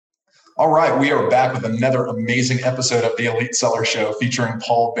All right, we are back with another amazing episode of the Elite Seller Show featuring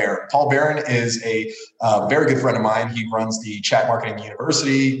Paul Barron. Paul Barron is a very good friend of mine. He runs the Chat Marketing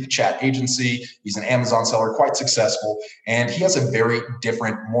University, the Chat Agency. He's an Amazon seller, quite successful, and he has a very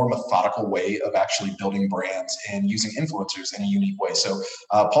different, more methodical way of actually building brands and using influencers in a unique way. So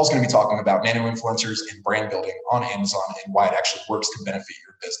Paul's going to be talking about nano influencers and brand building on Amazon and why it actually works to benefit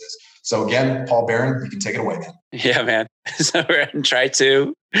your business. So again, Paul Barron, you can take it away, man. Yeah, man. So we're going to try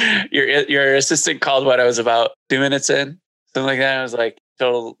to. Your assistant called what I was about 2 minutes in, something like that. I was like,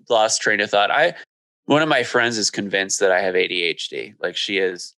 total lost train of thought. One of my friends is convinced that I have ADHD. Like, she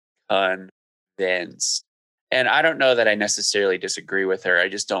is convinced. And I don't know that I necessarily disagree with her. I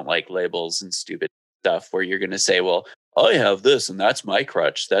just don't like labels and stupid stuff where you're going to say, well, I have this and that's my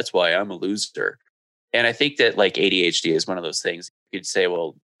crutch. That's why I'm a loser. And I think that like ADHD is one of those things. You'd say,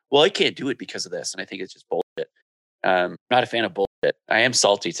 well, I can't do it because of this. And I think it's just bullshit. Not a fan of bullshit. I am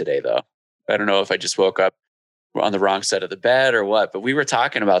salty today, though. I don't know if I just woke up on the wrong side of the bed or what, but we were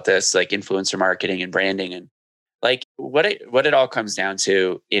talking about this, like influencer marketing and branding, and like what it all comes down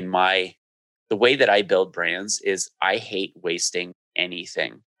to the way that I build brands is I hate wasting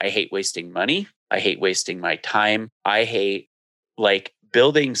anything. I hate wasting money. I hate wasting my time. I hate like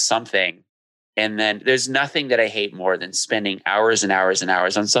building something. And then there's nothing that I hate more than spending hours and hours and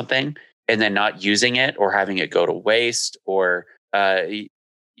hours on something and then not using it or having it go to waste or,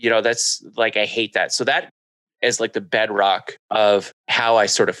 that's like, I hate that. So that is like the bedrock of how I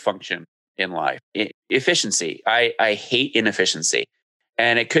sort of function in life. Efficiency. I hate inefficiency.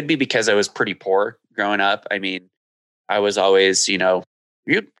 And it could be because I was pretty poor growing up. I mean, I was always, you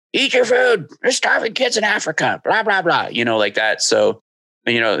eat your food. There's starving kids in Africa, blah, blah, blah, like that. So,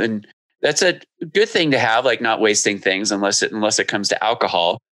 and that's a good thing to have, like not wasting things unless it comes to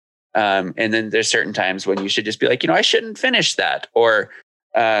alcohol. And then there's certain times when you should just be like, I shouldn't finish that. Or,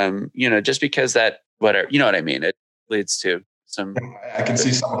 just because that, whatever, you know what I mean? It leads to some. I can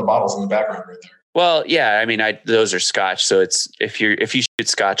see some of the bottles in the background right there. Well, yeah, I mean, those are scotch. So it's, if you shoot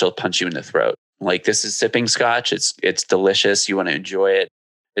scotch, I'll punch you in the throat. Like, this is sipping scotch. It's delicious. You want to enjoy it.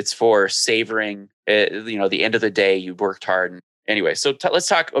 It's for savoring it, the end of the day, you worked hard. Anyway, so let's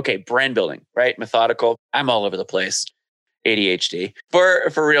talk, okay, brand building, right? Methodical. I'm all over the place. ADHD. For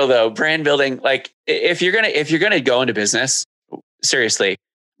real though, brand building, like if you're going to go into business, seriously,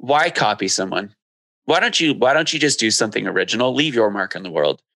 why copy someone? Why don't you just do something original? Leave your mark on the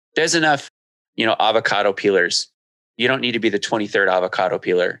world. There's enough, avocado peelers. You don't need to be the 23rd avocado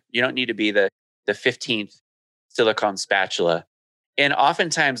peeler. You don't need to be the 15th silicone spatula. And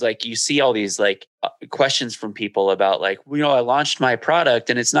oftentimes, like, you see all these like questions from people about like, I launched my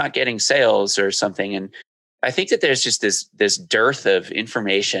product and it's not getting sales or something. And I think that there's just this dearth of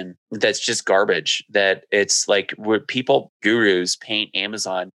information that's just garbage, that it's like where gurus paint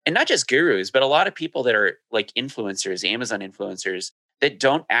Amazon, and not just gurus, but a lot of people that are like influencers, Amazon influencers, that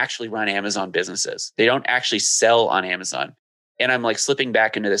don't actually run Amazon businesses. They don't actually sell on Amazon. And I'm like slipping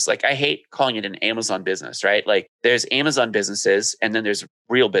back into this. Like, I hate calling it an Amazon business, right? Like, there's Amazon businesses and then there's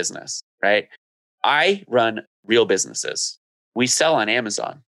real business, right? I run real businesses. We sell on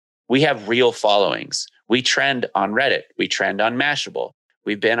Amazon. We have real followings. We trend on Reddit. We trend on Mashable.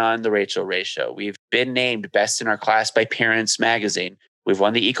 We've been on the Rachel Ray Show. We've been named Best in Our Class by Parents Magazine. We've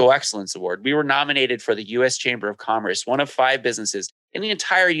won the Eco Excellence Award. We were nominated for the U.S. Chamber of Commerce, one of 5 businesses in the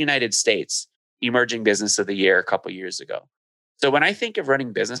entire United States, Emerging Business of the Year a couple years ago. So when I think of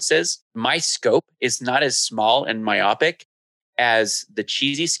running businesses, my scope is not as small and myopic as the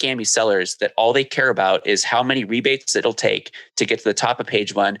cheesy, scammy sellers that all they care about is how many rebates it'll take to get to the top of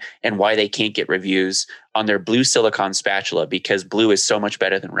page 1 and why they can't get reviews on their blue silicone spatula because blue is so much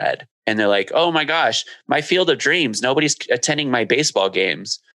better than red. And they're like, oh my gosh, my field of dreams, nobody's attending my baseball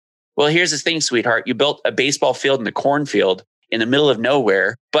games. Well, here's the thing, sweetheart. You built a baseball field in the cornfield in the middle of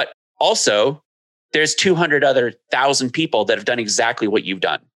nowhere, but also there's 200,000 people that have done exactly what you've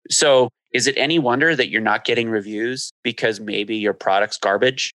done. So is it any wonder that you're not getting reviews because maybe your product's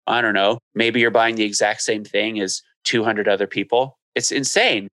garbage? I don't know. Maybe you're buying the exact same thing as 200 other people. It's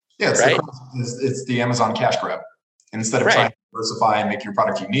insane. Yeah, right? It's the Amazon cash grab. Instead of trying to diversify and make your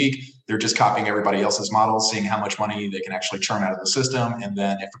product unique, they're just copying everybody else's model, seeing how much money they can actually churn out of the system. And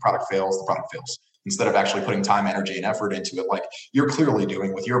then if the product fails, the product fails. Instead of actually putting time, energy, and effort into it, like you're clearly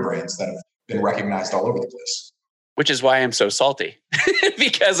doing with your brands that have been recognized all over the place. Which is why I'm so salty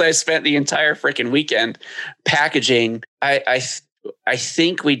because I spent the entire freaking weekend packaging. I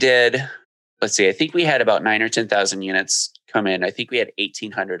think we did, I think we had about 9 or 10,000 units come in. I think we had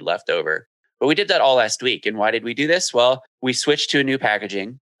 1,800 left over, but we did that all last week. And why did we do this? Well, we switched to a new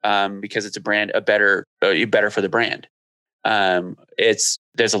packaging because it's better for the brand.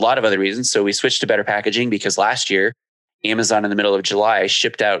 There's a lot of other reasons. So we switched to better packaging because last year, Amazon in the middle of July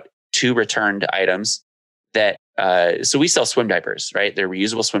shipped out 2 returned items that, so we sell swim diapers, right? They're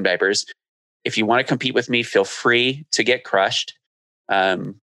reusable swim diapers. If you want to compete with me, feel free to get crushed.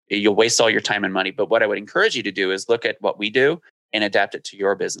 You'll waste all your time and money. But what I would encourage you to do is look at what we do and adapt it to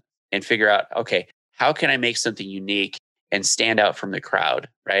your business and figure out, okay, how can I make something unique and stand out from the crowd,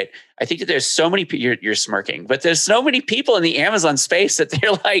 right? I think that there's so many, you're smirking, but there's so many people in the Amazon space that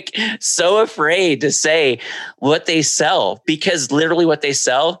they're like so afraid to say what they sell, because literally what they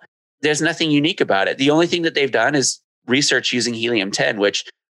sell, there's nothing unique about it. The only thing that they've done is research using helium-10, which,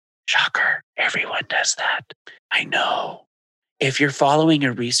 shocker, everyone does that. I know. If you're following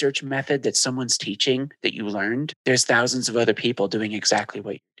a research method that someone's teaching that you learned, there's thousands of other people doing exactly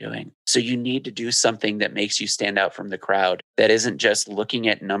what you're doing. So you need to do something that makes you stand out from the crowd, that isn't just looking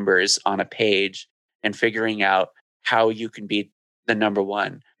at numbers on a page and figuring out how you can be the number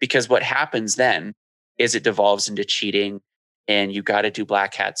one. Because what happens then is it devolves into cheating, and you got to do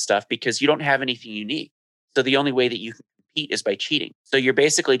black hat stuff because you don't have anything unique. So the only way that you can compete is by cheating. So you're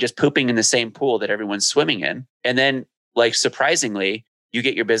basically just pooping in the same pool that everyone's swimming in. And then, like, surprisingly, you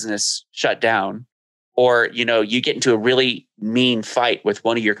get your business shut down, or, you get into a really mean fight with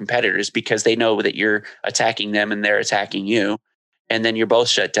one of your competitors because they know that you're attacking them and they're attacking you. And then you're both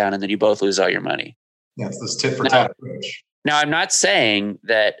shut down, and then you both lose all your money. Yeah, it's this tit for tat approach. Now, I'm not saying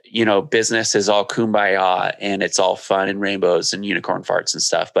that, business is all kumbaya and it's all fun and rainbows and unicorn farts and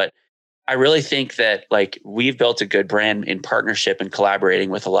stuff. But I really think that, like, we've built a good brand in partnership and collaborating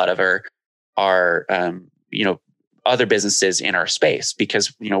with a lot of our other businesses in our space,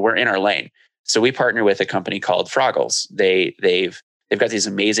 because, we're in our lane. So we partner with a company called Froggles. They've got these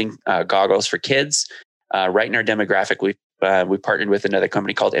amazing goggles for kids. Right in our demographic, we partnered with another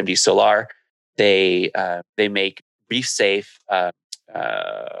company called MD Solar. They make reef safe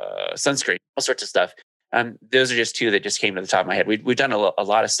sunscreen, all sorts of stuff. Those are just 2 that just came to the top of my head. We've done a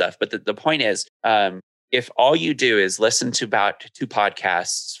lot of stuff, but the point is, if all you do is listen to about 2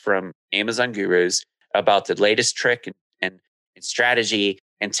 podcasts from Amazon gurus about the latest trick and strategy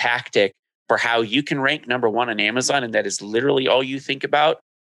and tactic for how you can rank number 1 on Amazon, and that is literally all you think about,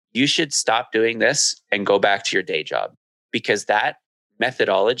 you should stop doing this and go back to your day job, because that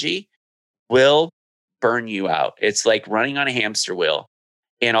methodology will burn you out. It's like running on a hamster wheel,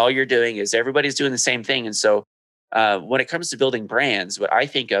 and all you're doing is everybody's doing the same thing. And so when it comes to building brands, what I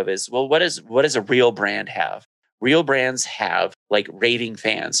think of is, well, what does a real brand have? Real brands have, like, raving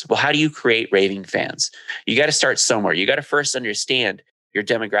fans. Well, how do you create raving fans? You got to start somewhere. You got to first understand your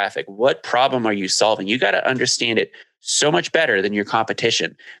demographic. What problem are you solving? You got to understand it so much better than your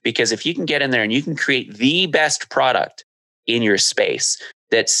competition. Because if you can get in there and you can create the best product in your space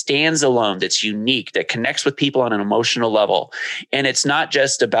that stands alone, that's unique, that connects with people on an emotional level, and it's not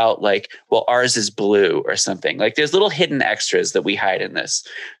just about, like, well, ours is blue or something. Like, there's little hidden extras that we hide in this.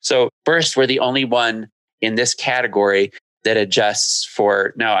 So first, we're the only one in this category that adjusts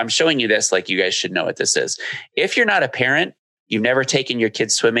for, now I'm showing you this, like, you guys should know what this is. If you're not a parent, you've never taken your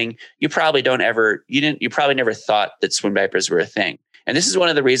kids swimming, you probably never thought that swim diapers were a thing. And this is one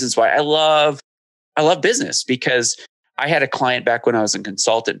of the reasons why I love business, because I had a client back when I was a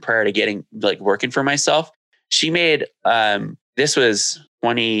consultant prior to getting, like, working for myself. She made, this was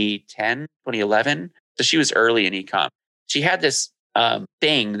 2010, 2011. So she was early in e-com. She had this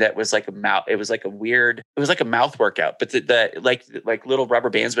thing that was like a mouth. It was like a mouth workout, but the like little rubber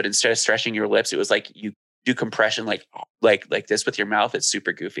bands, but instead of stretching your lips, it was like you do compression, like this with your mouth. It's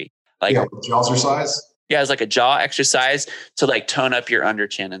super goofy. Like, yeah, jazzercise. Yeah, it was like a jaw exercise to, like, tone up your under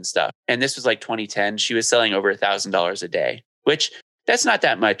chin and stuff. And this was like 2010. She was selling over $1,000 a day, which that's not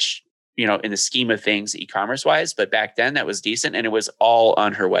that much, in the scheme of things, e-commerce wise. But back then that was decent. And it was all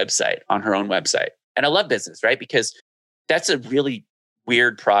on her website, on her own website. And I love business, right? Because that's a really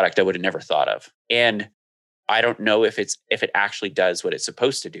weird product I would have never thought of. And I don't know if it actually does what it's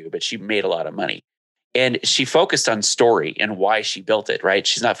supposed to do, but she made a lot of money. And she focused on story and why she built it, right?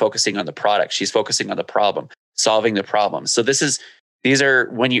 She's not focusing on the product. She's focusing on the problem, solving the problem. So these are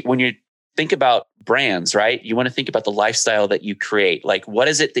when you think about brands, right? You want to think about the lifestyle that you create. Like, what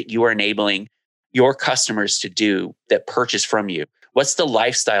is it that you are enabling your customers to do that purchase from you? What's the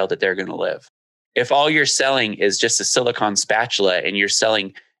lifestyle that they're going to live? If all you're selling is just a silicone spatula and you're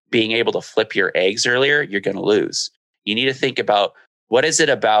selling being able to flip your eggs earlier, you're going to lose. You need to think about, what is it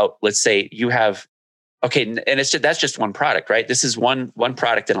about, let's say you have, okay, and that's just one product, right? This is one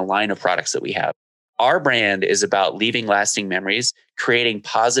product in a line of products that we have. Our brand is about leaving lasting memories, creating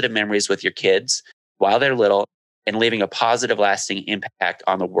positive memories with your kids while they're little, and leaving a positive, lasting impact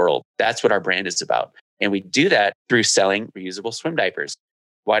on the world. That's what our brand is about. And we do that through selling reusable swim diapers.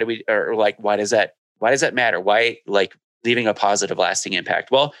 Why do we, or like, why does that matter? Why like leaving a positive lasting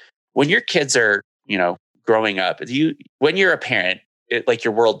impact? Well, when your kids are, growing up, when you're a parent, like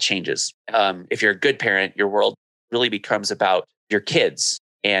your world changes. If you're a good parent, your world really becomes about your kids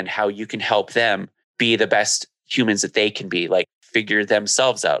and how you can help them be the best humans that they can be, like figure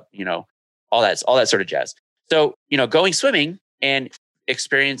themselves out, all that sort of jazz. So, going swimming and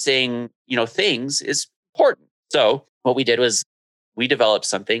experiencing, things is important. So what we did was we developed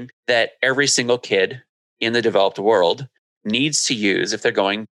something that every single kid in the developed world needs to use if they're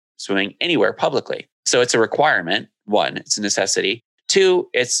going swimming anywhere publicly. So it's a requirement. One, it's a necessity. Two,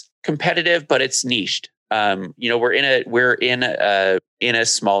 it's competitive, but it's niched. We're in a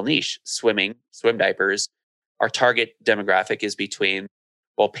small niche, swim diapers. Our target demographic is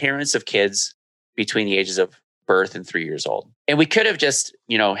parents of kids between the ages of birth and 3 years old. And we could have just,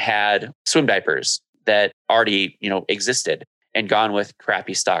 had swim diapers that already, existed and gone with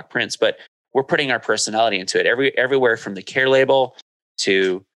crappy stock prints, but we're putting our personality into it. Everywhere from the care label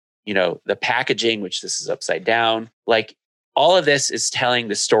to, the packaging, which this is upside down. Like all of this is telling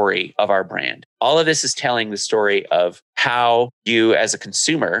the story of our brand. All of this is telling the story of how you as a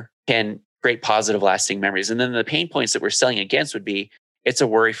consumer can create positive, lasting memories. And then the pain points that we're selling against would be, it's a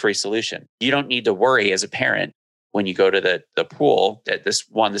worry-free solution. You don't need to worry as a parent when you go to the pool that the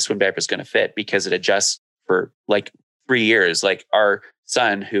swim diaper is going to fit, because it adjusts for like 3 years. Like our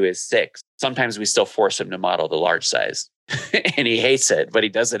son, who is 6, sometimes we still force him to model the large size and he hates it, but he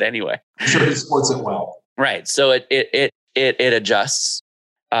does it anyway. I'm sure he sports it well. Right. So it adjusts.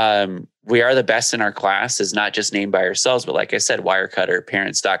 We are the best in our class is not just named by ourselves, but like I said, Wirecutter,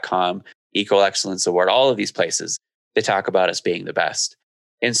 parents.com, Eco Excellence Award, all of these places, they talk about us being the best.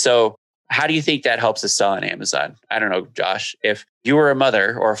 And so how do you think that helps us sell on Amazon? I don't know, Josh, if you were a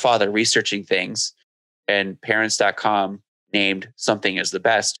mother or a father researching things and parents.com named something as the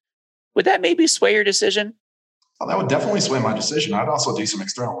best, would that maybe sway your decision? Well, that would definitely sway my decision. I'd also do some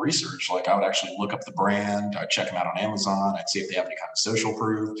external research. Like I would actually look up the brand. I'd check them out on Amazon. I'd see if they have any kind of social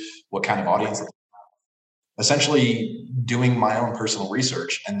proof, what kind of audience. Essentially doing my own personal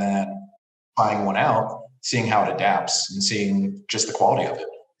research and then trying one out, seeing how it adapts and seeing just the quality of it,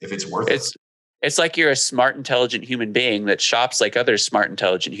 if it's worth it. It's like you're a smart, intelligent human being that shops like other smart,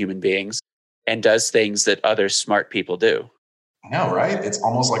 intelligent human beings and does things that other smart people do. I know, right? It's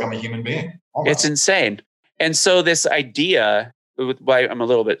almost like I'm a human being. Almost. It's insane. And so this idea, why I'm a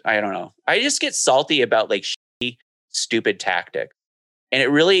little bit, I don't know. I just get salty about like shitty, stupid tactics. And it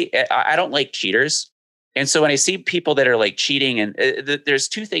really, I don't like cheaters. And so when I see people that are like cheating, and there's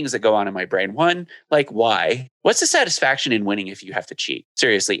two things that go on in my brain. One, like, why? What's the satisfaction in winning if you have to cheat?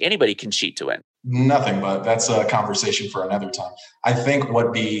 Seriously, anybody can cheat to win. Nothing, but that's a conversation for another time. I think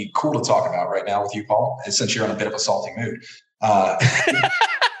what'd be cool to talk about right now with you, Paul, is since you're in a bit of a salty mood,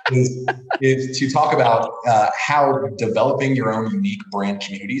 is to talk about how developing your own unique brand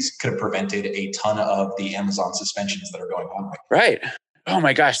communities could have prevented a ton of the Amazon suspensions that are going on. Right. Oh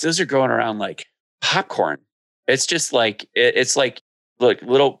my gosh, those are going around like popcorn. It's just like, it's like, look,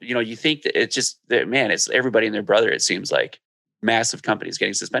 little, you think that it's just, man, it's everybody and their brother. It seems like massive companies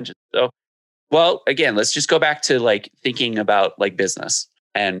getting suspensions. So, well, again, let's just go back to like thinking about like business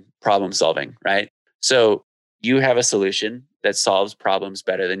and problem solving, right? So you have a solution that solves problems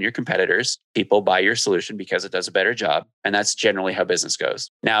better than your competitors. People buy your solution because it does a better job. And that's generally how business goes.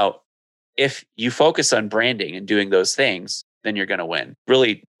 Now, if you focus on branding and doing those things, then you're going to win.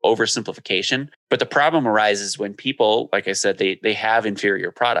 Really oversimplification. But the problem arises when people, like I said, they have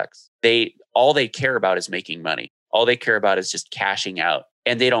inferior products. All they care about is making money. All they care about is just cashing out.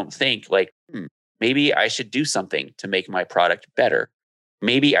 And they don't think like, maybe I should do something to make my product better.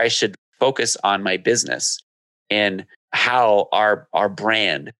 Maybe I should focus on my business and how our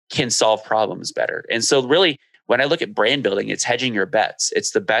brand can solve problems better. And so really, when I look at brand building, it's hedging your bets.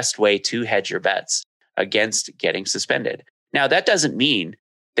 It's the best way to hedge your bets against getting suspended. Now, that doesn't mean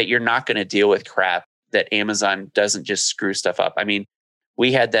that you're not going to deal with crap that Amazon doesn't just screw stuff up. I mean,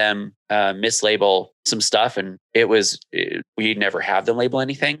 we had them mislabel some stuff, and we never have them label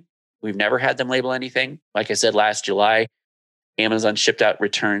anything. We've never had them label anything. Like I said, last July, Amazon shipped out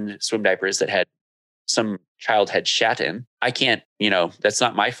returned swim diapers that had some child had shat in. I can't, that's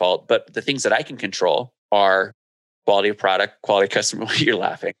not my fault. But the things that I can control are quality of product, quality of customer. You're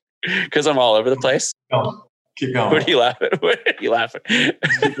laughing because I'm all over the place. Keep going. What are you laughing? What are you laughing?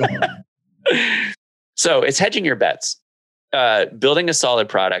 So it's hedging your bets. Building a solid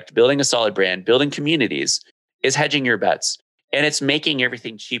product, building a solid brand, building communities is hedging your bets. And it's making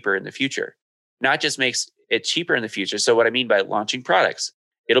everything cheaper in the future. Not just makes it cheaper in the future. So what I mean by launching products,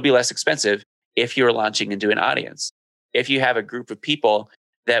 it'll be less expensive if you're launching into an audience. If you have a group of people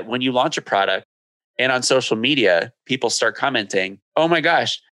that when you launch a product and on social media, people start commenting, oh my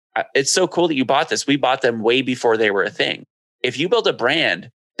gosh, it's so cool that you bought this. We bought them way before they were a thing. If you build a brand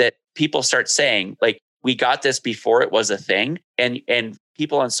that people start saying, like, we got this before it was a thing, and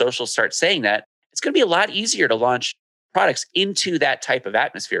people on social start saying that, it's going to be a lot easier to launch products into that type of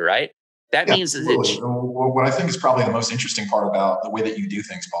atmosphere, right? That means that what I think is probably the most interesting part about the way that you do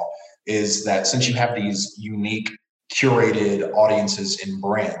things, Paul, is that since you have these unique curated audiences and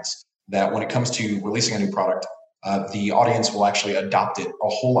brands, that when it comes to releasing a new product, the audience will actually adopt it a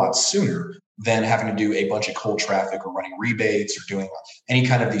whole lot sooner than having to do a bunch of cold traffic or running rebates or doing any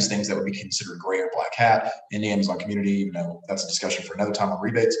kind of these things that would be considered gray or black hat in the Amazon community. You know, that's a discussion for another time on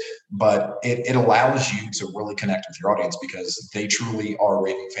rebates, but it allows you to really connect with your audience because they truly are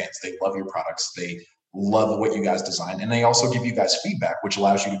raving fans. They love your products. They love what you guys design. And they also give you guys feedback, which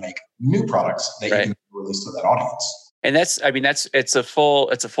allows you to make new products that you can release to that audience. And it's a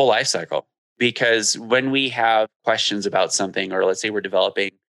full life cycle, because when we have questions about something, or let's say we're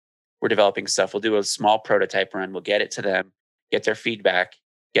developing stuff, we'll do a small prototype run, we'll get it to them, get their feedback,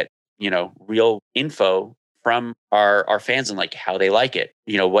 get, real info from our fans and like how they like it.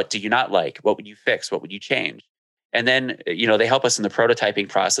 What do you not like? What would you fix? What would you change? And then, they help us in the prototyping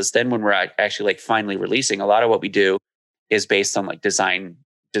process. Then when we're actually like finally releasing, a lot of what we do is based on like design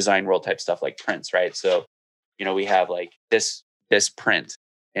world type stuff like prints, right? So, we have like this print,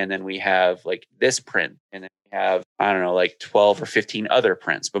 and then we have like this print, and then we have, I don't know, like 12 or 15 other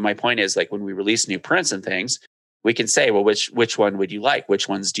prints. But my point is, like, when we release new prints and things, we can say, well, which one would you like? Which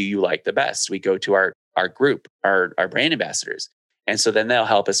ones do you like the best? We go to our group, our brand ambassadors. And so then they'll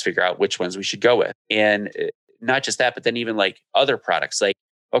help us figure out which ones we should go with. And not just that, but then even like other products, like,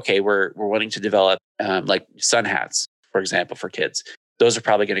 okay, we're wanting to develop like sun hats, for example, for kids. Those are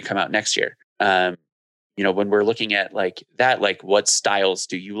probably going to come out next year. When we're looking at like that, like, what styles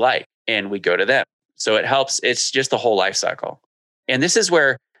do you like? And we go to them. So it helps. It's just the whole life cycle. And this is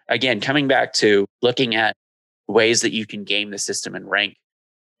where, again, coming back to looking at ways that you can game the system and rank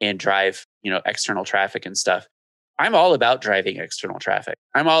and drive, external traffic and stuff. I'm all about driving external traffic.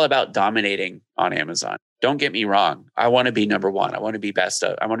 I'm all about dominating on Amazon. Don't get me wrong. I want to be number one. I want to be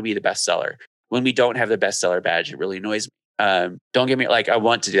I want to be the best seller. When we don't have the bestseller badge, it really annoys me. Don't get me like, I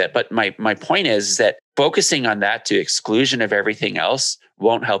want to do that. But my point is that focusing on that to exclusion of everything else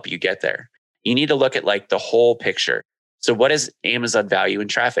won't help you get there. You need to look at like the whole picture. So what does Amazon value in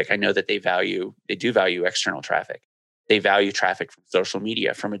traffic? I know that they do value external traffic. They value traffic from social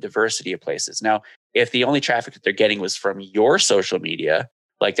media, from a diversity of places. Now, if the only traffic that they're getting was from your social media,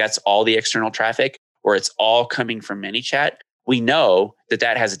 like that's all the external traffic, or it's all coming from ManyChat, we know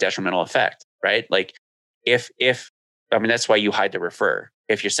that has a detrimental effect, right? Like that's why you hide the refer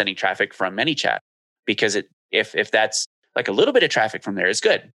if you're sending traffic from ManyChat, because if that's like a little bit of traffic from there is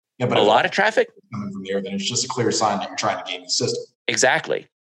good. Yeah, but a lot of traffic coming from there, then it's just a clear sign that you're trying to game the system. Exactly.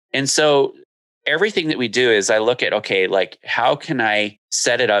 And so everything that we do is I look at, okay, like how can I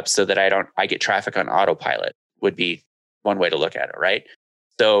set it up so that I get traffic on autopilot would be one way to look at it, right?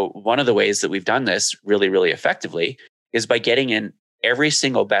 So one of the ways that we've done this really, really effectively is by getting in every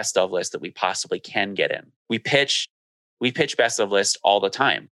single best of list that we possibly can get in. We pitch best of list all the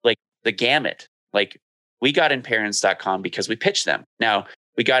time, like the gamut. Like we got in parents.com because we pitched them. Now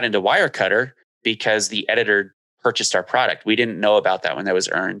we got into Wirecutter because the editor purchased our product. We didn't know about that when that was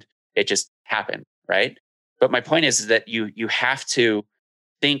earned. It just happened, right? But my point is that you have to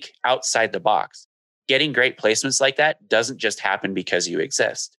think outside the box. Getting great placements like that doesn't just happen because you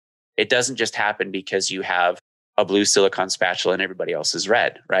exist. It doesn't just happen because you have a blue silicone spatula and everybody else is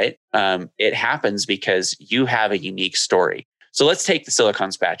red, right? It happens because you have a unique story. So let's take the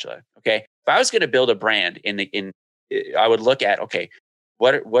silicone spatula, okay? If I was going to build a brand I would look at, okay,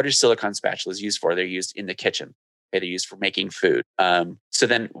 what are silicone spatulas used for? They're used in the kitchen. Okay, they're used for making food. So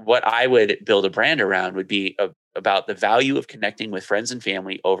then what I would build a brand around would be about the value of connecting with friends and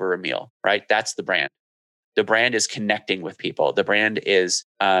family over a meal, right? That's the brand. The brand is connecting with people. The brand is,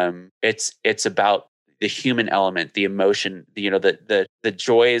 it's about the human element, the emotion, the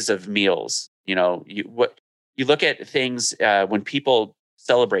joys of meals. You look at things when people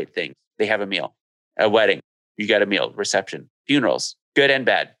celebrate things, they have a meal. A wedding, you got a meal. Reception, funerals, good and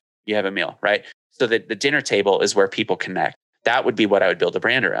bad, you have a meal, right? So that the dinner table is where people connect. That would be what I would build a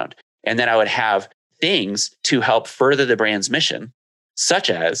brand around. And then I would have things to help further the brand's mission, such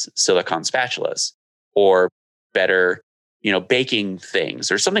as silicone spatulas or better, baking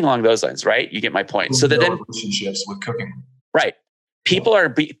things or something along those lines, right? You get my point. So that then relationships with cooking, right? People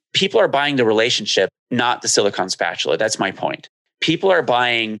are buying the relationship, not the silicone spatula. That's my point. People are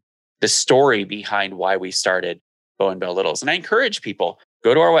buying the story behind why we started Bow and Bell Littles. And I encourage people,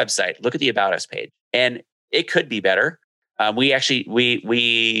 go to our website, look at the About Us page, and it could be better. We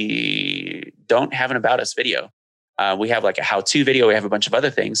don't have an About Us video. We have like a how-to video. We have a bunch of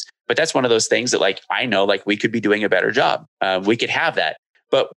other things, but that's one of those things that like, I know like we could be doing a better job. We could have that,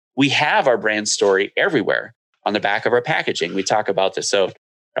 but we have our brand story everywhere on the back of our packaging. We talk about this. So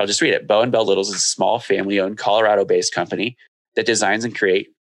I'll just read it. Bow and Bell Littles is a small family-owned Colorado-based company that designs and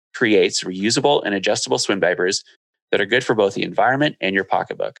creates reusable and adjustable swim diapers that are good for both the environment and your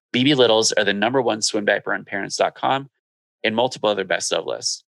pocketbook. BB Littles are the #1 swim diaper on parents.com and multiple other best-of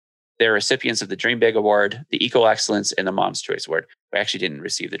lists. They're recipients of the Dream Big Award, the Eco Excellence, and the Mom's Choice Award. We actually didn't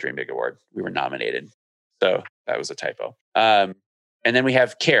receive the Dream Big Award. We were nominated. So that was a typo. And then we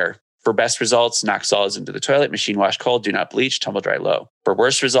have Care. For best results, knock solids into the toilet, machine wash cold, do not bleach, tumble dry low. For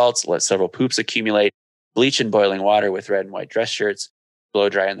worst results, let several poops accumulate, bleach in boiling water with red and white dress shirts, blow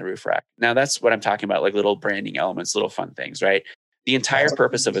dry on the roof rack. Now that's what I'm talking about, like little branding elements, little fun things, right? The entire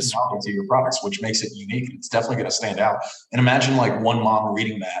purpose of to your products, which makes it unique. It's definitely going to stand out. And imagine like one mom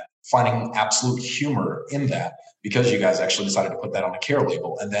reading that, finding absolute humor in that, because you guys actually decided to put that on a Care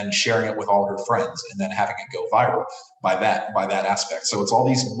label, and then sharing it with all her friends, and then having it go viral by that aspect. So it's all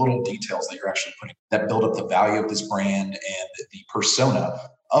these little details that you're actually putting that build up the value of this brand and the persona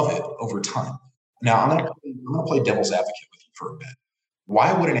of it over time. Now I'm going to play devil's advocate with you for a bit.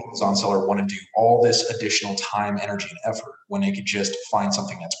 Why would an Amazon seller want to do all this additional time, energy, and effort when they could just find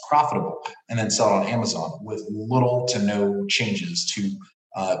something that's profitable and then sell it on Amazon with little to no changes to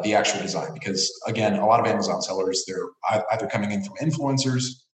the actual design? Because again, a lot of Amazon sellers, they're either coming in from influencers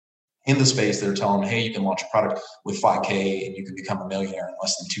in the space that are telling them, hey, you can launch a product with 5K and you can become a millionaire in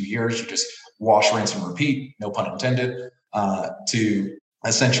less than 2 years. You just wash, rinse, and repeat, no pun intended, to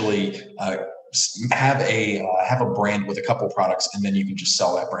essentially have a brand with a couple of products, and then you can just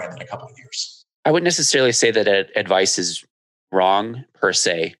sell that brand in a couple of years. I wouldn't necessarily say that advice is wrong per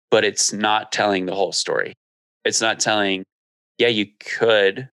se, but it's not telling the whole story. It's not telling, yeah, you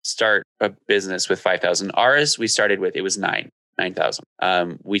could start a business with 5,000. Ours, we started with, it was 9,000.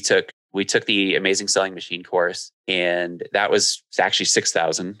 We took the Amazing Selling Machine course, and that was actually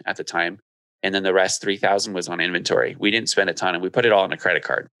 6,000 at the time. And then the rest, 3,000, was on inventory. We didn't spend a ton, and we put it all on a credit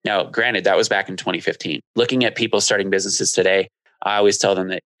card. Now, granted, that was back in 2015. Looking at people starting businesses today, I always tell them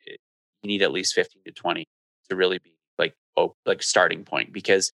that you need at least 15 to 20 to really be like starting point,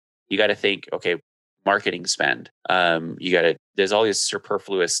 because you got to think, okay, marketing spend. There's all this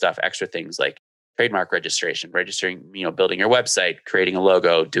superfluous stuff, extra things like trademark registering, building your website, creating a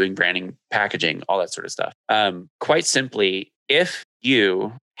logo, doing branding, packaging, all that sort of stuff. Quite simply, if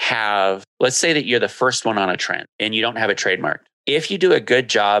you have, let's say that you're the first one on a trend and you don't have it trademarked. If you do a good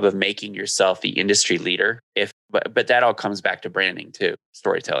job of making yourself the industry leader, but that all comes back to branding too,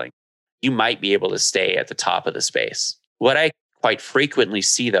 storytelling, you might be able to stay at the top of the space. What I quite frequently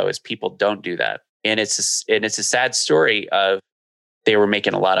see though is people don't do that. And it's a sad story of, they were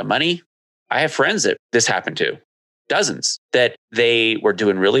making a lot of money. I have friends that this happened to, dozens, that they were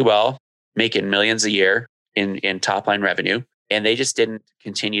doing really well, making millions a year in top line revenue. And they just didn't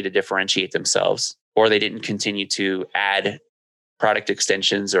continue to differentiate themselves, or they didn't continue to add product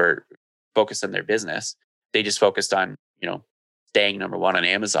extensions or focus on their business. They just focused on, staying number one on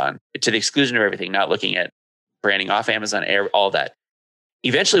Amazon to the exclusion of everything, not looking at branding off Amazon, all that.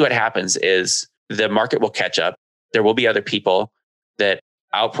 Eventually what happens is the market will catch up. There will be other people that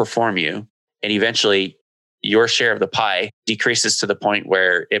outperform you. And eventually your share of the pie decreases to the point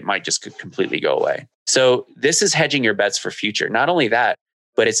where it might just completely go away. So this is hedging your bets for future. Not only that,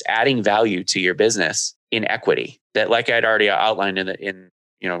 but it's adding value to your business in equity that, like I'd already outlined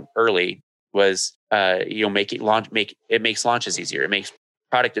early, was it makes launches easier. It makes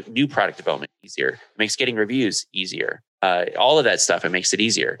new product development easier. It makes getting reviews easier. All of that stuff, it makes it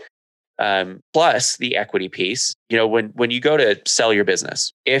easier. Plus the equity piece. When you go to sell your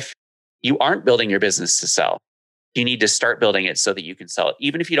business, if you aren't building your business to sell, you need to start building it so that you can sell it,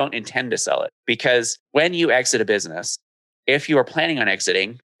 even if you don't intend to sell it. Because when you exit a business, if you are planning on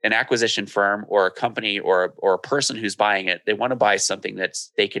exiting, an acquisition firm or a company or a person who's buying it, they want to buy something that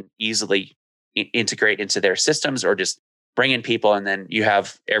they can easily integrate into their systems, or just bring in people, and then you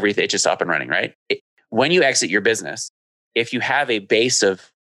have everything just up and running, right? When you exit your business, if you have a base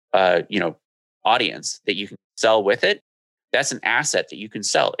of audience that you can sell with it, that's an asset that you can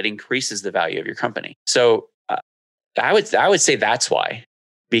sell. It increases the value of your company. So I would say that's why,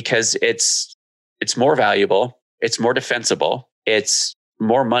 because it's more valuable, it's more defensible, it's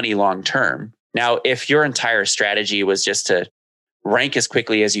more money long term. Now, if your entire strategy was just to rank as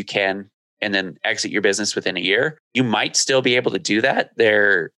quickly as you can and then exit your business within a year, you might still be able to do that.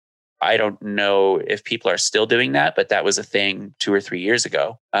 There I don't know if people are still doing that, but that was a thing 2 or 3 years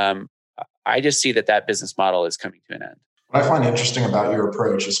ago. I just see that business model is coming to an end. What I find interesting about your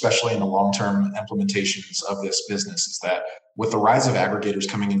approach, especially in the long-term implementations of this business, is that with the rise of aggregators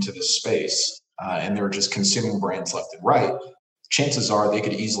coming into this space, and they're just consuming brands left and right, chances are they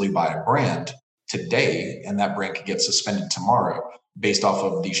could easily buy a brand today, and that brand could get suspended tomorrow based off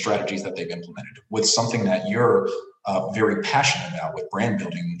of the strategies that they've implemented. With something that you're very passionate about with brand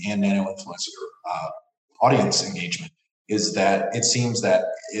building and nano influencer audience engagement, is that it seems that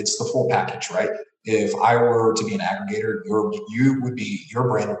it's the full package, right? If I were to be an aggregator, your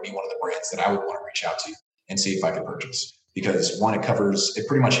brand would be one of the brands that I would want to reach out to and see if I could purchase. Because one, it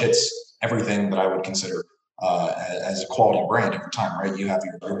pretty much hits everything that I would consider as a quality brand every time, right? You have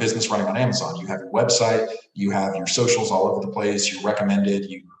your business running on Amazon, you have your website, you have your socials all over the place, you're recommended,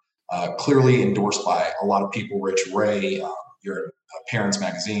 you clearly endorsed by a lot of people, Rich Ray, your Parents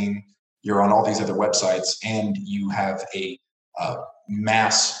Magazine, you're on all these other websites, and you have a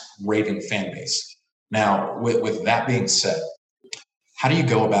mass raving fan base. Now, with that being said, how do you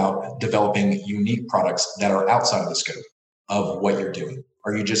go about developing unique products that are outside of the scope of what you're doing?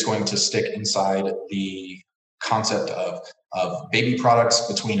 Are you just going to stick inside the concept of baby products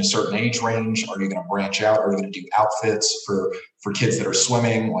between a certain age range? Are you going to branch out? Are you going to do outfits for kids that are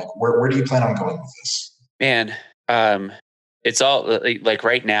swimming? Like, where do you plan on going with this? Man, it's all like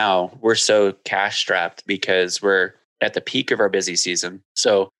right now we're so cash strapped because we're at the peak of our busy season.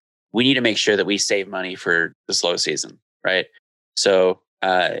 So we need to make sure that we save money for the slow season, right? So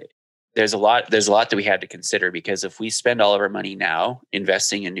there's a lot that we had to consider, because if we spend all of our money now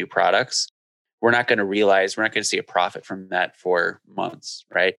investing in new products, we're not going to see a profit from that for months,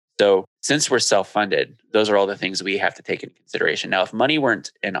 right? So since we're self-funded, those are all the things we have to take into consideration. Now, if money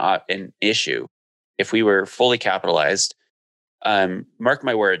weren't an issue, if we were fully capitalized, mark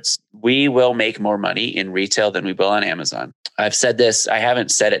my words, we will make more money in retail than we will on Amazon. I've said this, I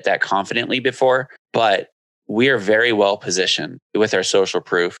haven't said it that confidently before, but we are very well positioned with our social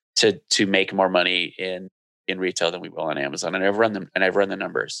proof to make more money in retail than we will on Amazon. And I've run the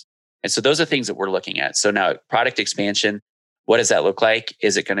numbers. And so those are things that we're looking at. So now product expansion, what does that look like?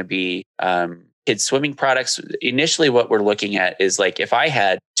 Is it going to be kids swimming products? Initially, what we're looking at is like, if I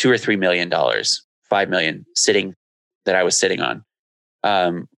had $2 or $3 million, $5 million that I was sitting on,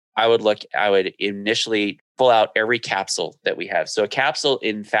 I would initially pull out every capsule that we have. So a capsule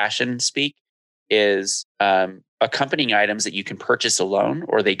in fashion speak is accompanying items that you can purchase alone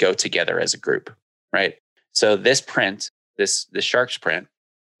or they go together as a group, right? So this print, this Sharks print,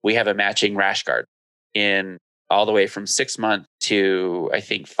 we have a matching rash guard in all the way from 6 month to I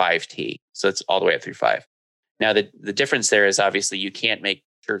think 5T. So it's all the way up through 5. Now the difference there is obviously you can't make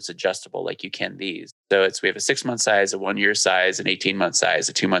shirts adjustable like you can these. So we have a 6 month size, a 1 year size, an 18 month size,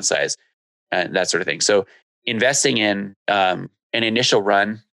 a 2 month size, and that sort of thing. So investing in an initial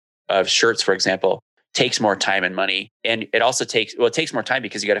run of shirts, for example, takes more time and money. And it also takes more time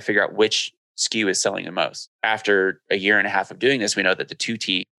because you got to figure out which SKU is selling the most. After a year and a half of doing this, we know that the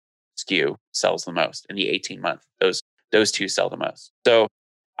 2T SKU sells the most, and the 18 month, those two sell the most. So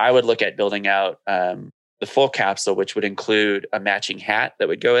I would look at building out the full capsule, which would include a matching hat that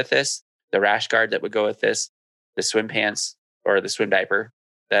would go with this, the rash guard that would go with this, the swim pants or the swim diaper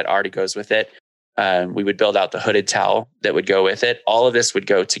that already goes with it. We would build out the hooded towel that would go with it. All of this would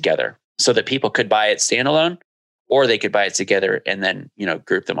go together so that people could buy it standalone, or they could buy it together and then,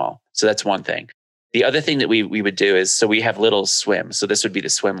 group them all. So that's one thing. The other thing that we would do is, so we have Little's Swim. So this would be the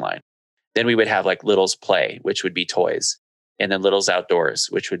swim line. Then we would have like Little's Play, which would be toys. And then Little's Outdoors,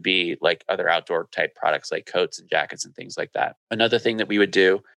 which would be like other outdoor type products like coats and jackets and things like that. Another thing that we would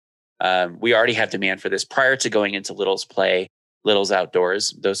do, we already have demand for this prior to going into Little's Play, Little's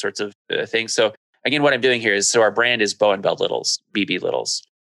Outdoors, those sorts of things. So again, what I'm doing here is, so our brand is Bow and Bell Littles, BB Littles.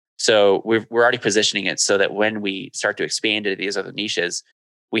 So we're already positioning it so that when we start to expand into these other niches,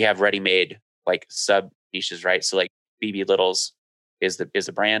 we have ready-made like sub niches, right? So like BB Littles is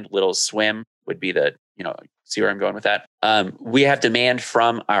the brand. Little's Swim would be the, see where I'm going with that? We have demand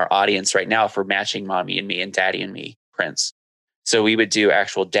from our audience right now for matching mommy and me and daddy and me prints. So we would do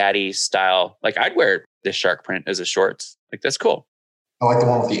actual daddy style. Like I'd wear this shark print as a shorts. Like that's cool. I like the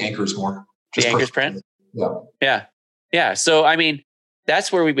one with the anchors more. The anchors print? Yeah. Yeah. So, I mean,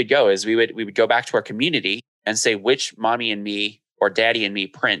 that's where we would go, is we would go back to our community and say, which mommy and me or daddy and me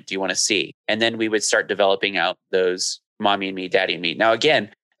print do you want to see? And then we would start developing out those mommy and me, daddy and me. Now,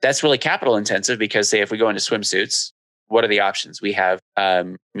 again, that's really capital intensive because, say, if we go into swimsuits, what are the options? We have,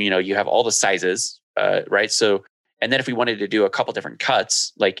 you have all the sizes, right? So And then if we wanted to do a couple different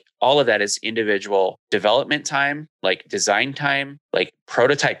cuts, like all of that is individual development time, like design time, like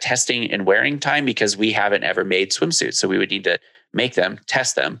prototype testing and wearing time, because we haven't ever made swimsuits. So we would need to make them,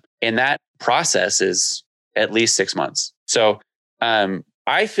 test them. And that process is at least 6 months. So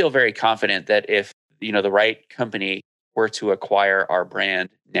I feel very confident that if, the right company were to acquire our brand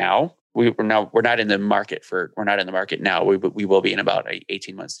now, we're not in the market now. We will be in about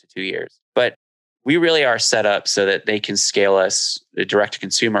 18 months to 2 years. But we really are set up so that they can scale us direct to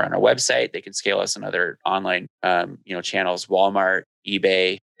consumer on our website. They can scale us in other online, channels, Walmart,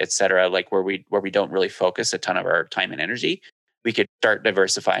 eBay, et cetera, like where we don't really focus a ton of our time and energy. We could start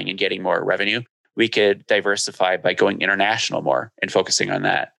diversifying and getting more revenue. We could diversify by going international more and focusing on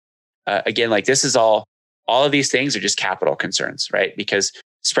that. Again, like this is all of these things are just capital concerns, right? Because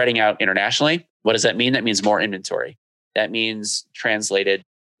spreading out internationally, what does that mean? That means more inventory. That means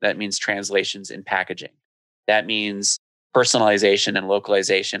translations in packaging. That means personalization and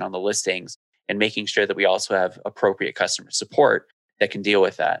localization on the listings and making sure that we also have appropriate customer support that can deal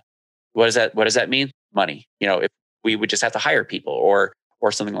with that. What does that mean? Money. If we would just have to hire people or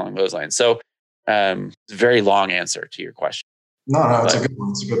something along those lines. So very long answer to your question. No, it's a good one.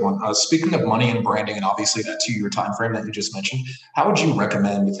 It's a good one. Speaking of money and branding, and obviously that 2-year time frame that you just mentioned, how would you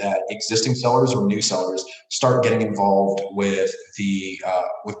recommend that existing sellers or new sellers start getting involved with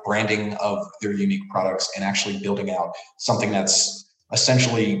with branding of their unique products and actually building out something that's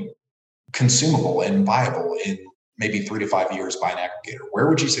essentially consumable and viable in maybe 3 to 5 years by an aggregator? Where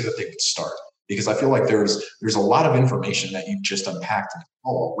would you say that they would start? Because I feel like there's a lot of information that you've just unpacked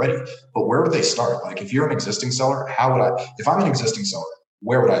already, but where would they start? Like if you're an existing seller, if I'm an existing seller,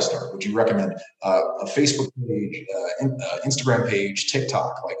 where would I start? Would you recommend a Facebook page, Instagram page,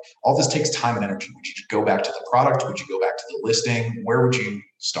 TikTok? Like all this takes time and energy. Would you go back to the product? Would you go back to the listing? Where would you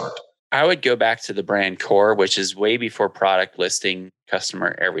start? I would go back to the brand core, which is way before product, listing,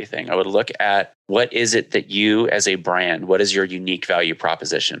 customer, everything. I would look at what is it that you as a brand, what is your unique value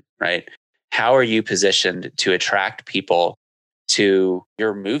proposition, right? How are you positioned to attract people to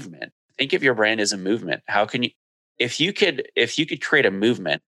your movement? Think of your brand as a movement. How can you, if you could create a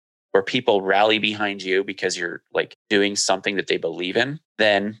movement where people rally behind you because you're like doing something that they believe in,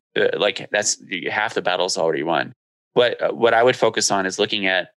 then like that's half the battle's already won. What I would focus on is looking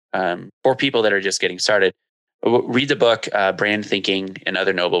at for people that are just getting started, read the book Brand Thinking and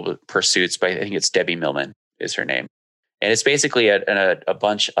Other Noble Pursuits by, I think it's Debbie Millman is her name. And it's basically a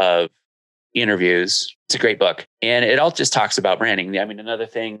bunch of interviews. It's a great book. And it all just talks about branding. I mean, another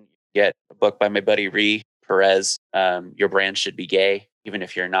thing, get a book by my buddy Ree Perez, Your Brand Should Be Gay, even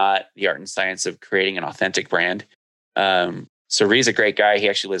if you're not, The Art and Science of Creating an Authentic Brand. So Ree's a great guy. He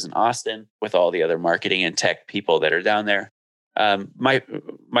actually lives in Austin with all the other marketing and tech people that are down there.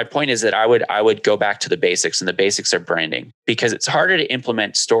 My point is that I would go back to the basics, and the basics are branding, because it's harder to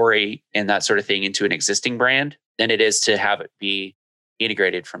implement story and that sort of thing into an existing brand than it is to have it be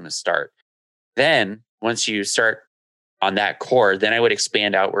integrated from the start. Then once you start on that core, then I would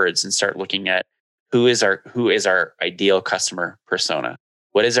expand outwards and start looking at who is our ideal customer persona.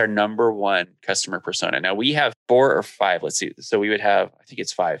 What is our number one customer persona? Now we have 4 or 5. Let's see. So we would have, I think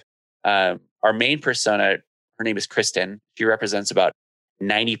it's 5. Our main persona, her name is Kristen. She represents about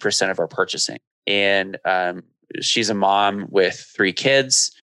 90% of our purchasing. And she's a mom with 3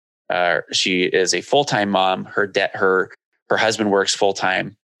 kids. She is a full-time mom. Her husband works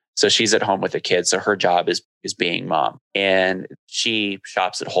full-time. So she's at home with the kids. So her job is being mom. And she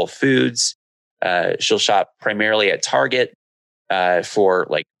shops at Whole Foods. She'll shop primarily at Target for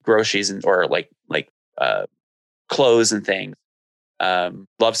like groceries or like clothes and things.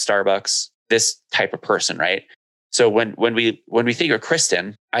 Loves Starbucks. This type of person, right? So when we think of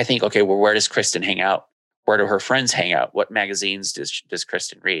Kristen, I think, okay, well, where does Kristen hang out? Where do her friends hang out? What magazines does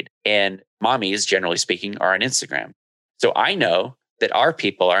Kristen read? And mommies, generally speaking, are on Instagram. So I know that our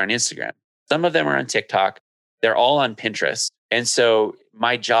people are on Instagram. Some of them are on TikTok. They're all on Pinterest. And so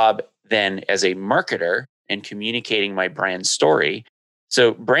my job then as a marketer and communicating my brand story.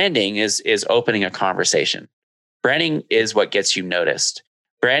 So branding is opening a conversation. Branding is what gets you noticed.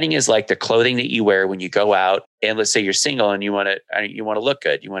 Branding is like the clothing that you wear when you go out, and let's say you're single and you want to look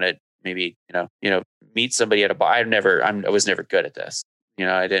good. You want to maybe meet somebody at a bar. I was never good at this.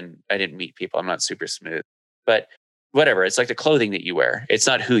 I didn't meet people. I'm not super smooth, but whatever. It's like the clothing that you wear. It's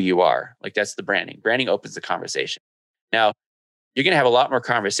not who you are. Like that's the branding. Branding opens the conversation. Now you're going to have a lot more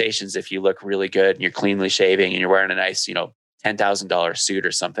conversations if you look really good and you're cleanly shaving and you're wearing a nice, $10,000 suit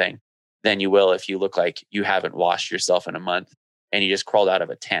or something than you will if you look like you haven't washed yourself in a month and you just crawled out of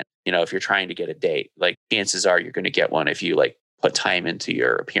a tent. If you're trying to get a date, like chances are you're going to get one if you like put time into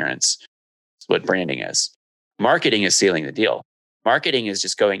your appearance. That's what branding is. Marketing is sealing the deal. Marketing is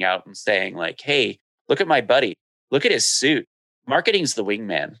just going out and saying like, hey, look at my buddy. Look at his suit. Marketing's the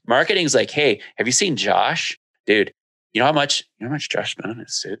wingman. Marketing's like, hey, have you seen Josh? Dude, you know how much Josh spent on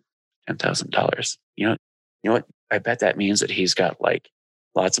his suit? $10,000. You know what? I bet that means that he's got like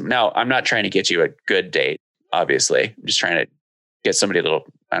lots of. Now, I'm not trying to get you a good date, obviously. I'm just trying to get somebody a little,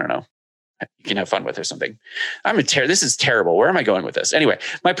 I don't know, you can have fun with or something. This is terrible. Where am I going with this? Anyway,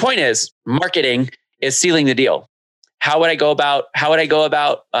 my point is marketing is sealing the deal. How would I go about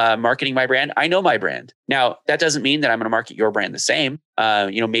marketing my brand? I know my brand. Now, that doesn't mean that I'm going to market your brand the same.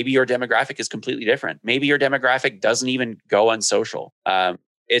 Maybe your demographic is completely different. Maybe your demographic doesn't even go on social.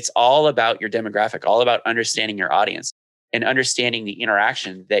 It's all about your demographic, all about understanding your audience and understanding the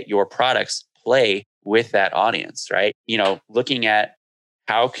interaction that your products play with that audience, right? Looking at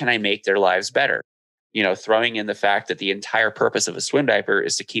how can I make their lives better? Throwing in the fact that the entire purpose of a swim diaper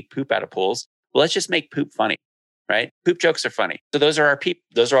is to keep poop out of pools. Well, let's just make poop funny. Right? Poop jokes are funny. So those are our people.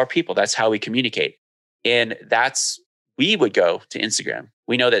 Those are our people. That's how we communicate. And we would go to Instagram.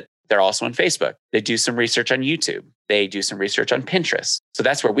 We know that they're also on Facebook. They do some research on YouTube. They do some research on Pinterest. So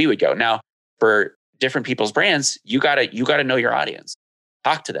that's where we would go. Now, for different people's brands, you gotta know your audience.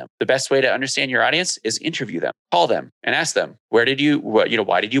 Talk to them. The best way to understand your audience is interview them, call them and ask them, why did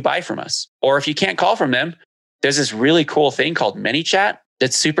you buy from us? Or if you can't call from them, there's this really cool thing called ManyChat.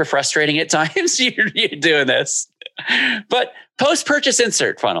 That's super frustrating at times. You're doing this. But post-purchase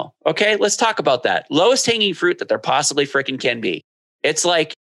insert funnel. Okay, let's talk about that. Lowest hanging fruit that there possibly freaking can be. It's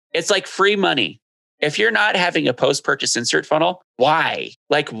like free money. If you're not having a post-purchase insert funnel, why?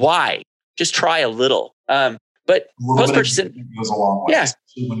 Why? Just try a little. But post-purchase goes a long way. Yeah.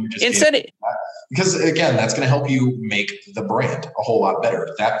 When you're just because again, that's going to help you make the brand a whole lot better.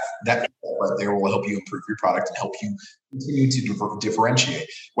 That right there will help you improve your product and help you continue to differentiate.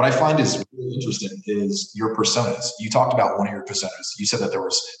 What I find is really interesting is your personas. You talked about one of your personas. You said that there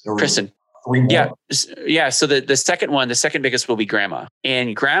was Kristen. 3 more. Yeah. So the second biggest will be grandma.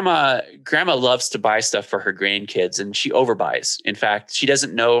 And grandma loves to buy stuff for her grandkids and she overbuys. In fact, she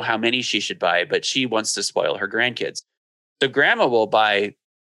doesn't know how many she should buy, but she wants to spoil her grandkids. So grandma will buy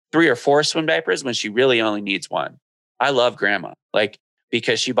 3 or 4 swim diapers when she really only needs 1. I love grandma,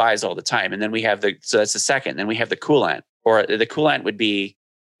 because she buys all the time. And then we have so that's the second. Then we have the coolant, or the coolant would be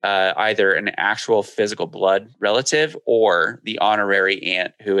either an actual physical blood relative or the honorary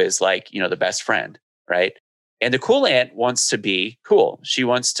aunt who is the best friend, right? And the cool aunt wants to be cool. She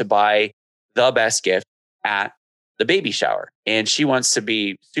wants to buy the best gift at the baby shower. And she wants to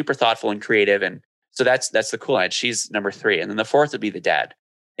be super thoughtful and creative. And so that's the cool aunt. She's number 3. And then the 4th would be the dad.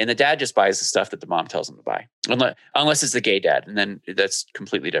 And the dad just buys the stuff that the mom tells him to buy, unless it's the gay dad. And then that's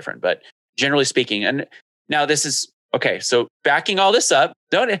completely different. But generally speaking, and now this is, okay, so backing all this up,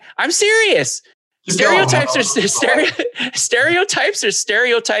 I'm serious. Stereotypes are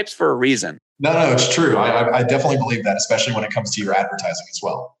stereotypes for a reason. No, it's true. I definitely believe that, especially when it comes to your advertising as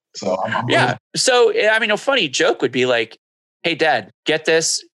well. So I'm yeah. So, a funny joke would be like, hey, dad, get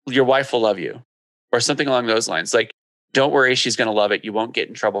this. Your wife will love you, or something along those lines. Don't worry, she's going to love it. You won't get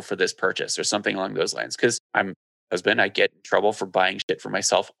in trouble for this purchase, or something along those lines. Because I'm husband, I get in trouble for buying shit for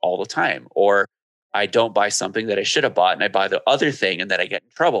myself all the time. Or I don't buy something that I should have bought and I buy the other thing and then I get in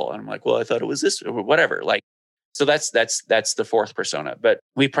trouble. And I'm like, well, I thought it was this or whatever. So that's the 4th persona. But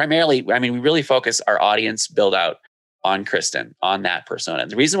we really focus our audience build out on Kristen, on that persona.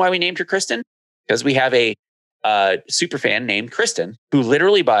 And the reason why we named her Kristen, because we have a super fan named Kristen who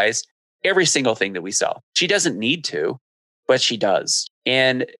literally buys every single thing that we sell. She doesn't need to, but she does.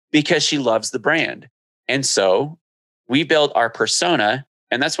 And because she loves the brand. And so we build our persona,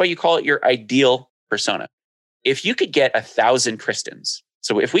 and that's why you call it your ideal persona. If you could get 1,000 Kristens,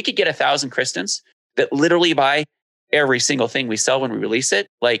 so if we could get 1,000 Kristens that literally buy every single thing we sell when we release it,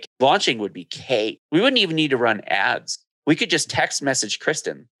 launching would be cake. We wouldn't even need to run ads. We could just text message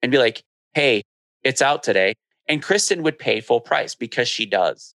Kristen and be like, hey, it's out today. And Kristen would pay full price because she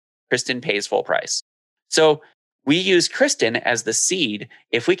does. Kristen pays full price. So we use Kristen as the seed.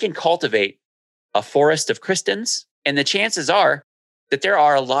 If we can cultivate a forest of Kristens, and the chances are that there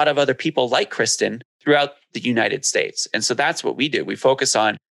are a lot of other people like Kristen throughout the United States. And so that's what we do. We focus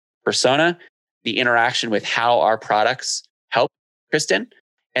on persona, the interaction with how our products help Kristen,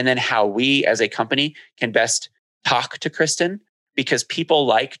 and then how we as a company can best talk to Kristen, because people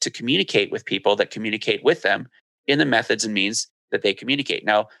like to communicate with people that communicate with them in the methods and means that they communicate.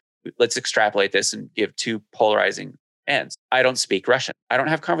 Now, let's extrapolate this and give 2 polarizing ends. I don't speak Russian. I don't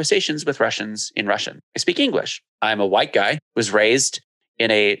have conversations with Russians in Russian. I speak English. I'm a white guy, was raised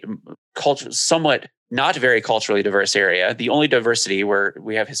in a somewhat not very culturally diverse area. The only diversity where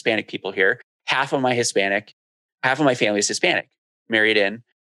we have Hispanic people here. Half of my Hispanic half of my family is Hispanic, married in.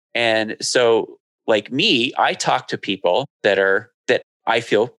 And so like me, I talk to people that I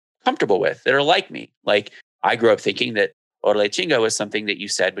feel comfortable with, that are like me. Like I grew up thinking that Orale Chinga was something that you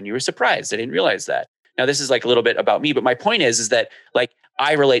said when you were surprised. I didn't realize that. Now this is like a little bit about me, but my point is that like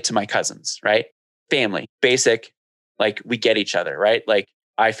I relate to my cousins, right? Family, basic, like we get each other, right? Like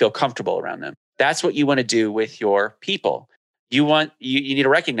I feel comfortable around them. That's what you want to do with your people. You need to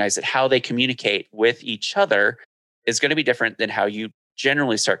recognize that how they communicate with each other is going to be different than how you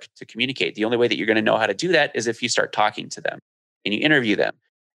generally start to communicate. The only way that you're going to know how to do that is if you start talking to them and you interview them.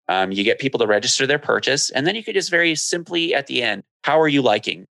 You get people to register their purchase, and then you could just very simply at the end, how are you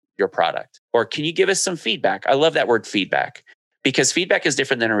liking your product? Or can you give us some feedback? I love that word feedback, because feedback is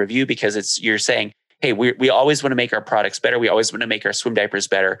different than a review, because you're saying, hey, we always want to make our products better. We always want to make our swim diapers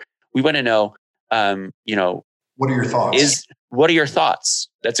better. We want to know, what are your thoughts? What are your thoughts?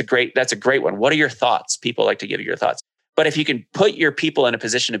 That's a great one. What are your thoughts? People like to give you your thoughts. But if you can put your people in a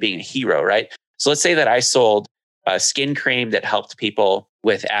position of being a hero, right? So let's say that I sold a skin cream that helped people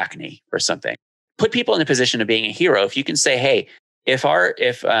with acne or something. Put people in a position of being a hero. If you can say, hey, if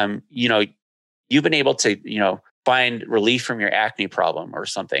you've been able to, find relief from your acne problem or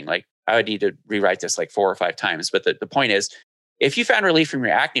something, like I would need to rewrite this like 4 or 5 times. But the point is, if you found relief from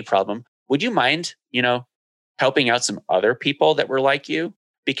your acne problem, would you mind, helping out some other people that were like you?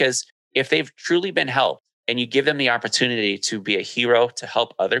 Because if they've truly been helped and you give them the opportunity to be a hero to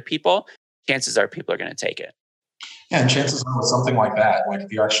help other people, chances are people are going to take it. Yeah, and chances are with something like that, like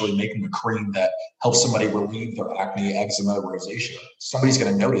if you're actually making a cream that helps somebody relieve their acne, eczema, rosacea, somebody's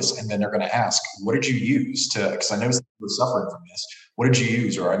going to notice, and then they're going to ask, what did you use because I noticed that you were suffering from this. What did you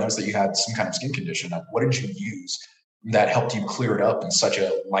use? Or I noticed that you had some kind of skin condition. What did you use that helped you clear it up in such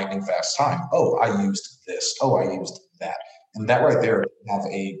a lightning fast time? Oh, I used this. Oh, I used that. And that right there can have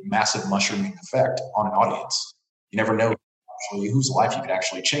a massive mushrooming effect on an audience. You never know actually whose life you could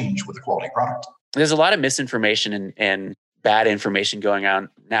actually change with a quality product. There's a lot of misinformation and bad information going on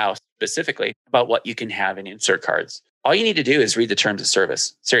now, specifically about what you can have in insert cards. All you need to do is read the terms of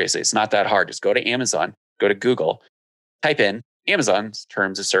service. Seriously, it's not that hard. Just go to Amazon, go to Google, type in Amazon's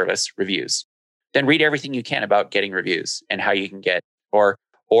terms of service reviews. Then read everything you can about getting reviews and how you can get or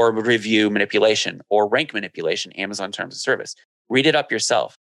review manipulation or rank manipulation, Amazon terms of service. Read it up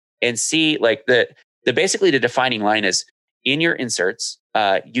yourself and see like the basically the defining line is in your inserts,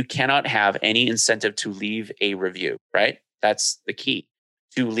 you cannot have any incentive to leave a review, right? That's the key,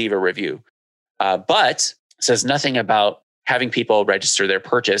 to leave a review. But says nothing about having people register their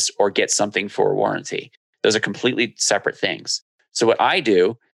purchase or get something for a warranty. Those are completely separate things. So what I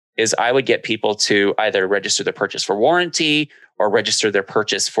do is I would get people to either register their purchase for warranty or register their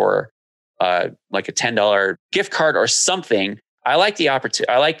purchase for like a $10 gift card or something. I like the opportunity.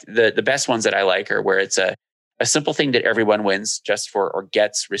 I like the best ones that I like are where it's a simple thing that everyone wins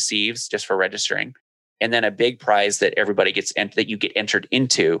receives just for registering. And then a big prize that everybody gets that you get entered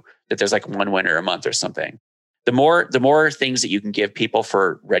into, that there's like one winner a month or something. The more things that you can give people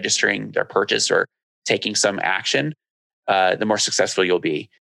for registering their purchase or taking some action, the more successful you'll be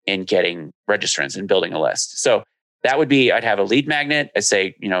in getting registrants and building a list. So that would be, I'd have a lead magnet. I'd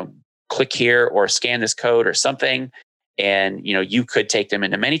say, click here or scan this code or something. And, you could take them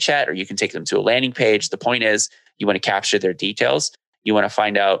into ManyChat or you can take them to a landing page. The point is you want to capture their details. You want to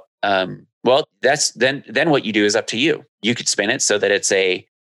find out, that's then what you do is up to you. You could spin it so that it's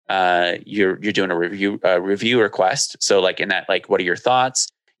you're doing a review request. So like in that, like, what are your thoughts?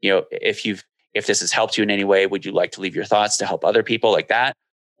 If this has helped you in any way, would you like to leave your thoughts to help other people like that?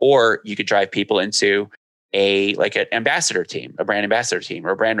 Or you could drive people into an ambassador team, a brand ambassador team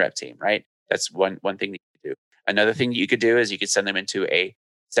or a brand rep team, right? That's one thing that you could do. Another thing that you could do is you could send them into a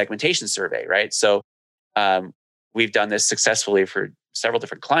segmentation survey, right? So we've done this successfully for several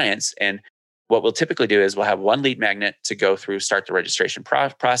different clients. And what we'll typically do is we'll have one lead magnet to go through, start the registration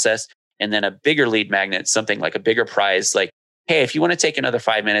process, and then a bigger lead magnet, something like a bigger prize, like, hey, if you want to take another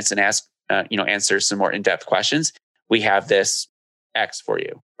 5 minutes and ask, answer some more in-depth questions, we have this X for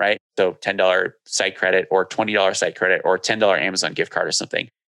you, right? So $10 site credit or $20 site credit or $10 Amazon gift card or something.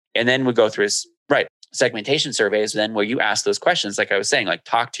 And then we go through segmentation surveys, then where you ask those questions, like I was saying, like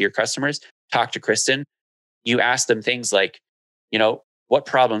talk to your customers, talk to Kristen. You ask them things like, what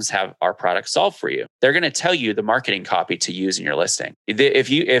problems have our product solved for you? They're going to tell you the marketing copy to use in your listing. If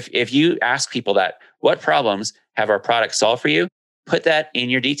you ask people that, what problems have our product solved for you? Put that in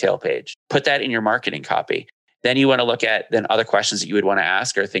your detail page. Put that in your marketing copy. Then you want to look at other questions that you would want to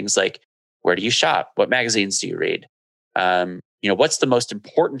ask are things like, where do you shop? What magazines do you read? What's the most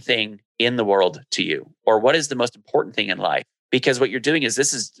important thing in the world to you? Or what is the most important thing in life? because what you're doing is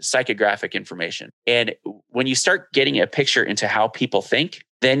this is psychographic information. And when you start getting a picture into how people think,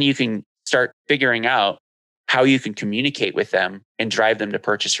 then you can start figuring out how you can communicate with them and drive them to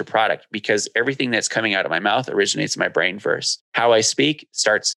purchase your product, because everything that's coming out of my mouth originates in my brain first. How I speak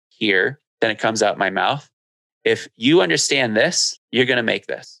starts here, then it comes out my mouth. If you understand this, you're going to make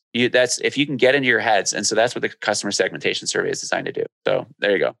this. That's if you can get into your heads. And so that's what the customer segmentation survey is designed to do. So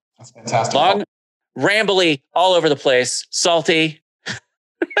there you go. That's fantastic. Long, rambly, all over the place, salty.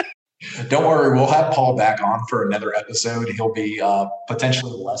 Don't worry, we'll have Paul back on for another episode. He'll be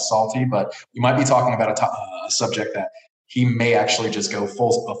potentially less salty, but you might be talking about a subject that he may actually just go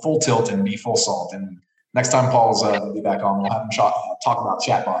full tilt and be full salt. And next time Paul's be back on, we'll have him talk about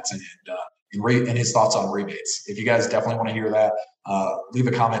chatbots and his thoughts on rebates. If you guys definitely want to hear that, leave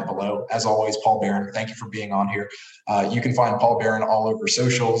a comment below. As always, Paul Barron, thank you for being on here. You can find Paul Barron all over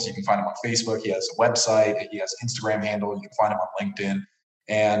socials. You can find him on Facebook. He has a website. He has an Instagram handle. You can find him on LinkedIn.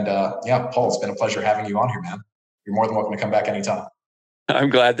 And yeah, Paul, it's been a pleasure having you on here, man. You're more than welcome to come back anytime. I'm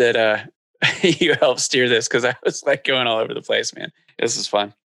glad that you helped steer this, because I was like going all over the place, man. This is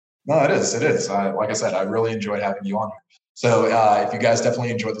fun. No, it is. It is. Like I said, I really enjoyed having you on here. So if you guys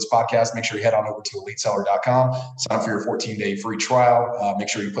definitely enjoyed this podcast, make sure you head on over to EliteSeller.com, sign up for your 14-day free trial. Make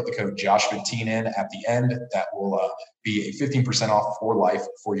sure you put the code Josh15 in at the end. That will be a 15% off for life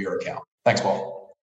for your account. Thanks, Paul.